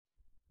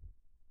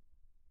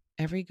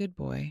Every good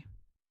boy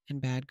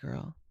and bad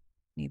girl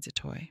needs a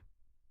toy.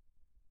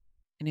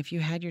 And if you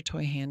had your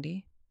toy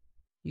handy,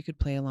 you could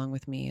play along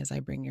with me as I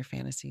bring your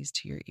fantasies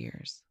to your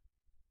ears.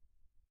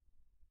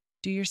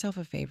 Do yourself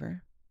a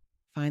favor.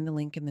 Find the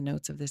link in the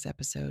notes of this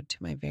episode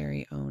to my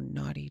very own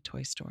naughty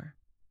toy store.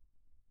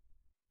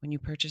 When you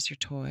purchase your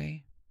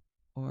toy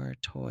or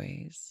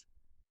toys,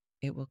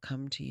 it will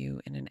come to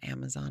you in an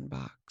Amazon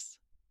box,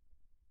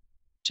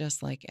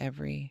 just like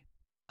every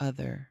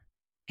other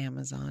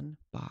Amazon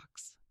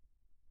box.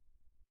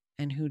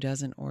 And who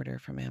doesn't order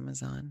from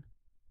Amazon?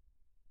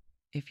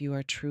 If you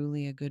are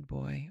truly a good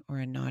boy or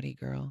a naughty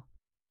girl,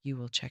 you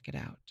will check it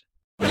out.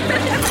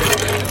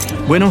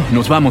 Bueno,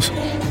 nos vamos.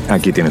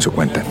 Aquí tiene su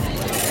cuenta.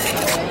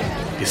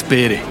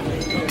 Espere,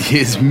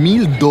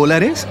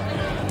 ¿$10,000?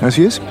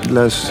 Así es,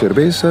 las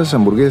cervezas,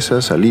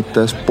 hamburguesas,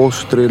 alitas,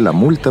 postre, la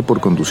multa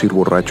por conducir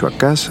borracho a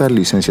casa,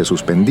 licencia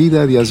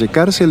suspendida, días de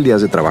cárcel,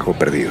 días de trabajo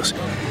perdidos.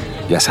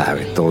 Ya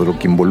sabe, todo lo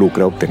que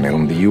involucra obtener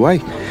un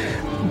DUI.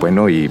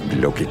 Bueno, y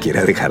lo que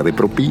quiera dejar de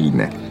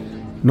propina.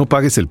 No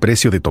pagues el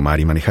precio de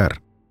tomar y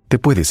manejar. Te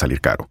puede salir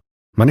caro.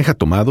 Maneja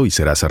tomado y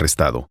serás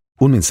arrestado.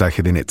 Un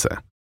mensaje de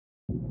Netza.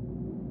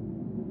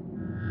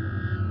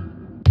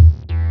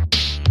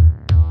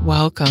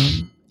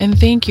 Welcome, and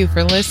thank you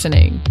for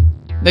listening.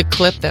 The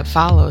clip that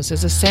follows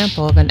is a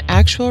sample of an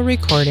actual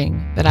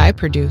recording that I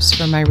produce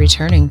for my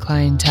returning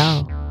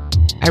clientele.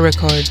 I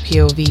record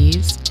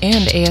POVs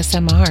and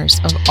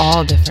ASMRs of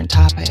all different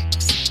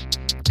topics,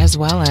 as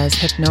well as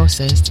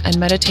hypnosis and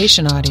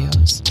meditation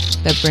audios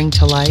that bring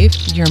to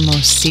life your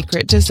most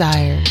secret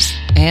desires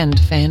and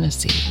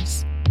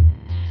fantasies.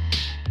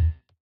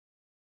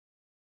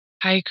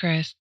 Hi,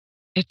 Chris.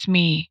 It's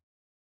me.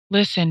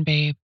 Listen,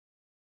 babe.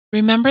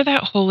 Remember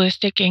that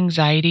holistic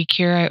anxiety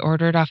cure I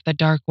ordered off the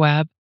dark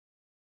web?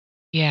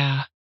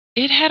 Yeah,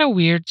 it had a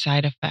weird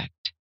side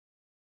effect.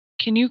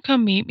 Can you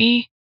come meet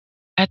me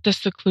at the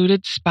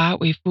secluded spot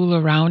we fool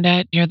around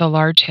at near the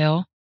large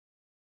hill?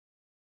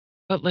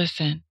 But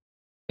listen,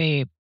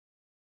 babe,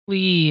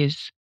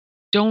 please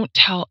don't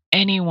tell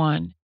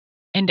anyone,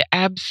 and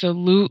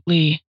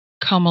absolutely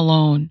come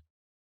alone.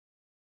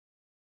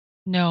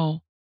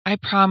 No, I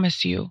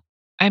promise you,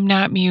 I'm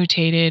not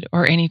mutated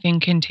or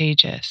anything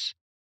contagious.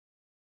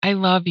 I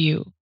love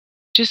you.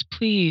 Just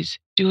please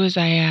do as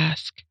I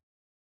ask.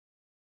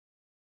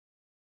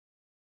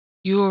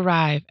 You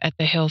arrive at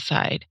the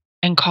hillside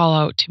and call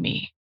out to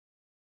me.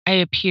 I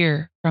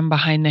appear from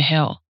behind the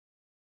hill,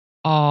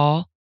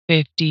 all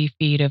 50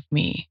 feet of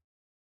me.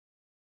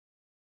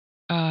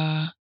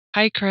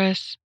 Hi,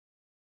 Chris,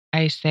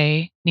 I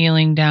say,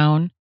 kneeling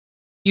down.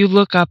 You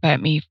look up at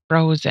me,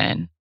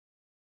 frozen.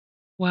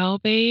 Well,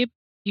 babe,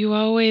 you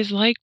always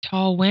liked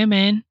tall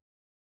women.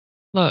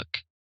 Look,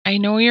 I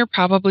know you're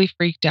probably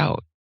freaked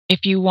out.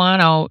 If you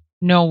want out,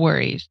 no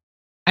worries.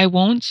 I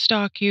won't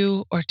stalk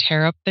you or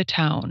tear up the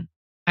town.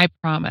 I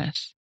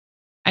promise.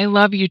 I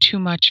love you too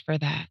much for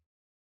that.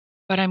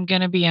 But I'm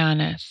gonna be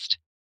honest.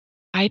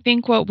 I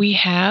think what we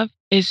have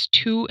is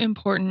too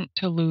important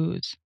to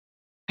lose.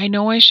 I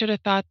know I should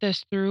have thought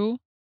this through,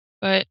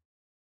 but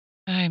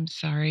I'm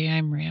sorry,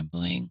 I'm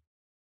rambling.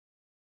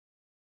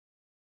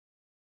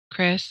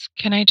 Chris,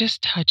 can I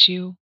just touch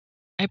you?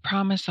 I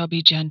promise I'll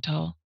be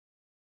gentle.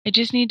 I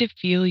just need to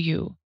feel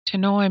you, to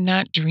know I'm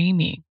not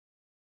dreaming.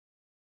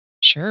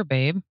 Sure,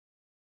 babe,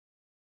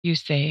 you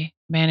say,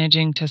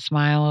 managing to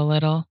smile a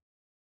little.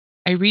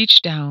 I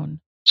reach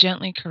down,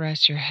 gently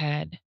caress your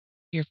head,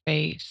 your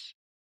face.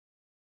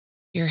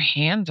 Your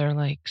hands are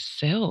like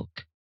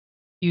silk,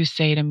 you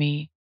say to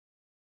me.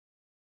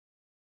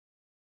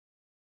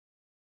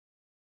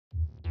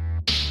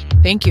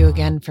 Thank you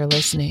again for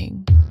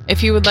listening.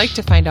 If you would like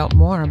to find out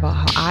more about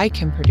how I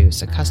can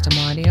produce a custom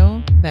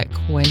audio that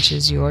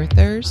quenches your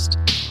thirst,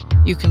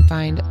 you can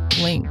find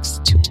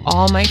links to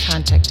all my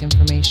contact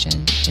information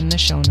in the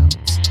show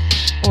notes,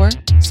 or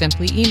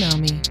simply email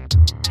me,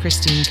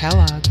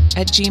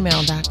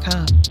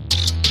 ChristineKellogg@gmail.com.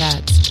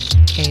 That's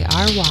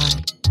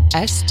KRYSTINE.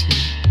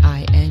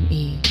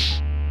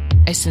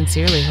 I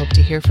sincerely hope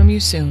to hear from you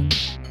soon.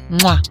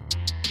 Mwah!